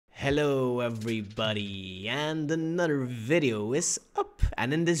Hello everybody, and another video is up,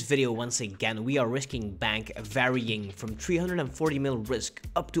 and in this video once again we are risking bank varying from 340 mil risk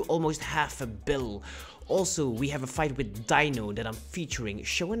up to almost half a bill. Also we have a fight with Dino that I'm featuring,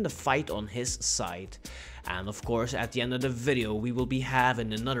 showing the fight on his side. And of course at the end of the video we will be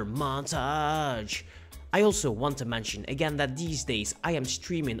having another montage. I also want to mention again that these days I am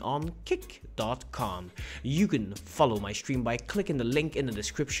streaming on kick.com. You can follow my stream by clicking the link in the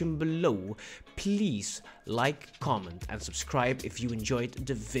description below. Please like, comment and subscribe if you enjoyed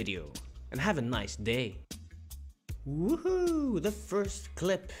the video. And have a nice day. Woohoo! The first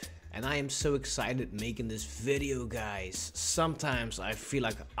clip. And I am so excited making this video, guys. Sometimes I feel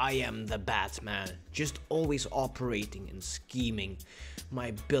like I am the Batman, just always operating and scheming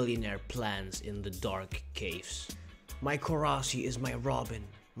my billionaire plans in the dark caves. My korasi is my Robin,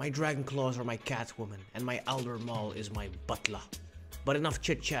 my dragon claws are my Catwoman, and my elder mall is my butler. But enough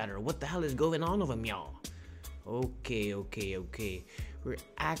chit chatter, what the hell is going on over meow? Okay. We're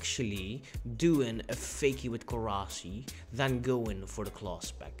actually doing a fakie with korasi, then going for the claw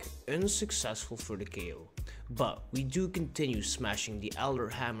spec. Unsuccessful for the KO. But we do continue smashing the Elder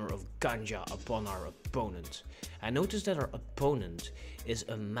Hammer of Ganja upon our opponent. I noticed that our opponent is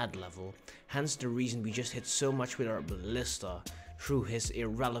a mad level, hence the reason we just hit so much with our ballista through his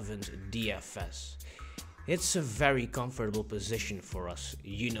irrelevant DFS. It's a very comfortable position for us,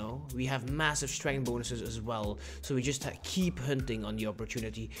 you know. We have massive strength bonuses as well, so we just keep hunting on the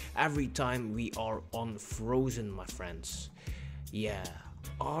opportunity every time we are on frozen, my friends. Yeah,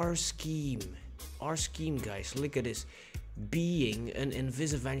 our scheme guys, look at this, being an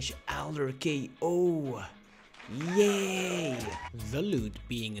Invisivenge Elder KO. Yay! The loot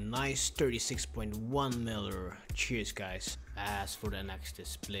being a nice 36.1 miller. Cheers guys. As for the next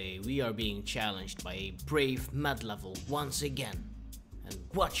display, we are being challenged by a brave mad level once again. And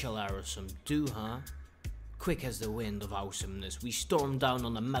what shall our some do, huh? Quick as the wind of awesomeness, we storm down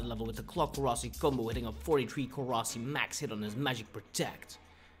on the mad level with the clock korasi combo, hitting a 43 korasi max hit on his magic protect.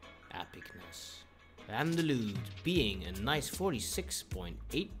 Epicness. And the loot being a nice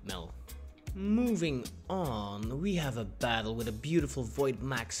 46.8 mil. Moving on, we have a battle with a beautiful Void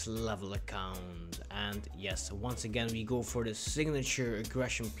Max level account, and yes, once again we go for the signature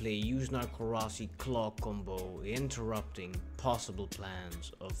aggression play using our korasi claw combo, interrupting possible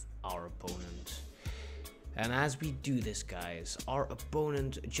plans of our opponent. And as we do this guys, our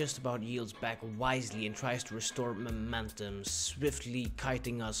opponent just about yields back wisely and tries to restore momentum, swiftly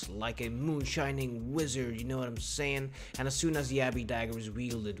kiting us like a moonshining wizard, you know what I'm saying? And as soon as the Abbey dagger is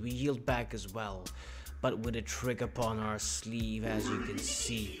wielded, we yield back as well, but with a trick upon our sleeve, as you can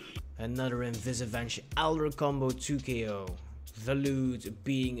see. Another Invisivenge Elder combo 2KO. The loot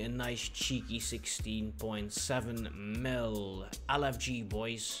being a nice cheeky 16.7 mil. LFG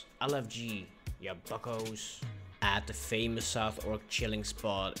boys, LFG. Yeah, buckos. At the famous South Orc chilling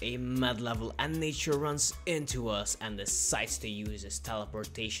spot, a mad level and nature runs into us and decides to use his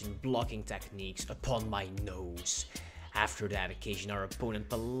teleportation blocking techniques upon my nose. After that occasion, our opponent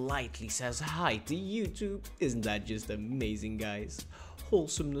politely says hi to YouTube. Isn't that just amazing, guys?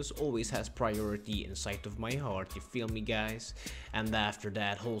 Wholesomeness always has priority inside of my heart, you feel me guys? And after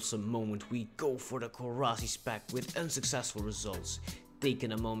that wholesome moment, we go for the korasi spec with unsuccessful results.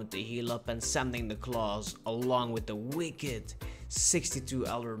 Taking a moment to heal up and sending the claws along with the wicked 62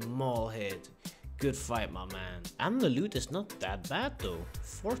 Elder Maul hit. Good fight, my man. And the loot is not that bad though.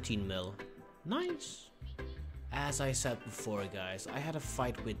 14 mil. Nice. As I said before guys, I had a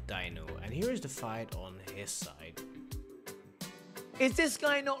fight with Dino, and here is the fight on his side. Is this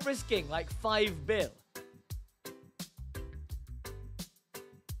guy not risking like 5 bill?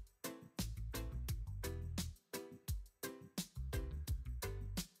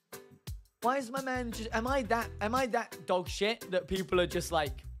 Why is my man just, am I that dog shit that people are just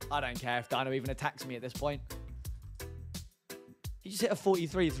like, I don't care if Dino even attacks me at this point? He just hit a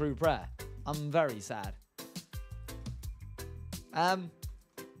 43 through prayer. I'm very sad. I'm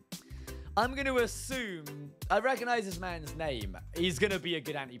going to assume, I recognize this man's name. He's going to be a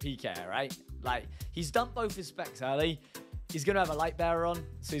good anti-PK, right? Like, he's dumped both his specs early. He's going to have a light bearer on,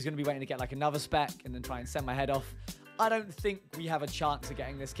 so he's going to be waiting to get like another spec and then try and send my head off. I don't think we have a chance of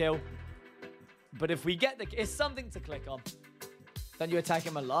getting this kill. But if we get it's something to click on. Don't you attack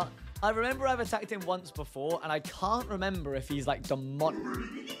him a lot? I remember I've attacked him once before, and I can't remember if he's like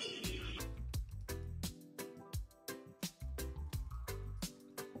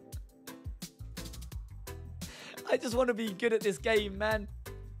I just want to be good at this game, man.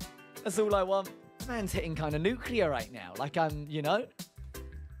 That's all I want. Man's hitting kind of nuclear right now. Like I'm, you know.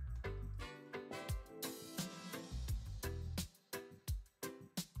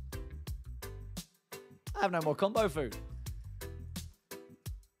 I have no more combo food.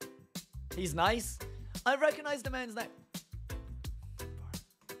 He's nice. I recognize the man's name.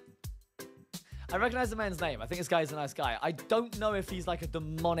 I recognize the man's name. I think this guy's a nice guy. I don't know if he's like a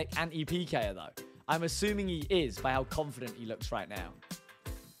demonic anti-PKer though. I'm assuming he is by how confident he looks right now.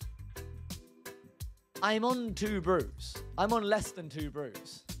 I'm on 2 brews. I'm on less than 2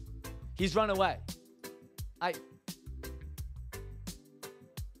 brews. He's run away.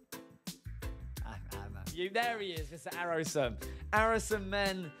 There he is, Mr. Arrowsome. Arrowsome,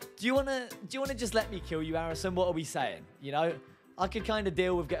 men. Do you wanna just let me kill you, Arrowsome? What are we saying? You know, I could kind of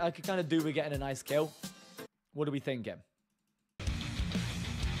do with getting a nice kill. What are we thinking?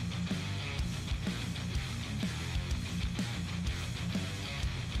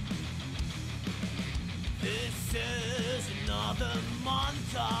 This is another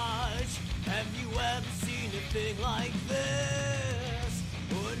montage. Have you ever seen a thing like this?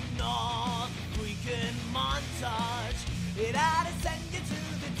 Another freaking montage. It ought to send you to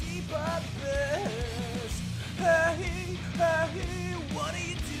the deep abyss. Hey, hey, what are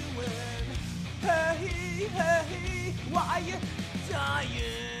you doing? Hey, hey, why are you dying?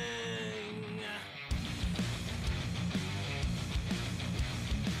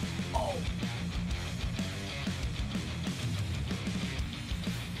 Oh.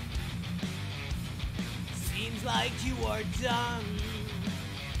 Seems like you are done.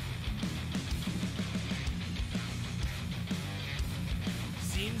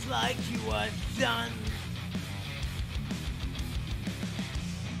 Seems like you are done.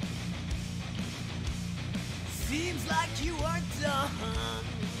 Seems like you are done.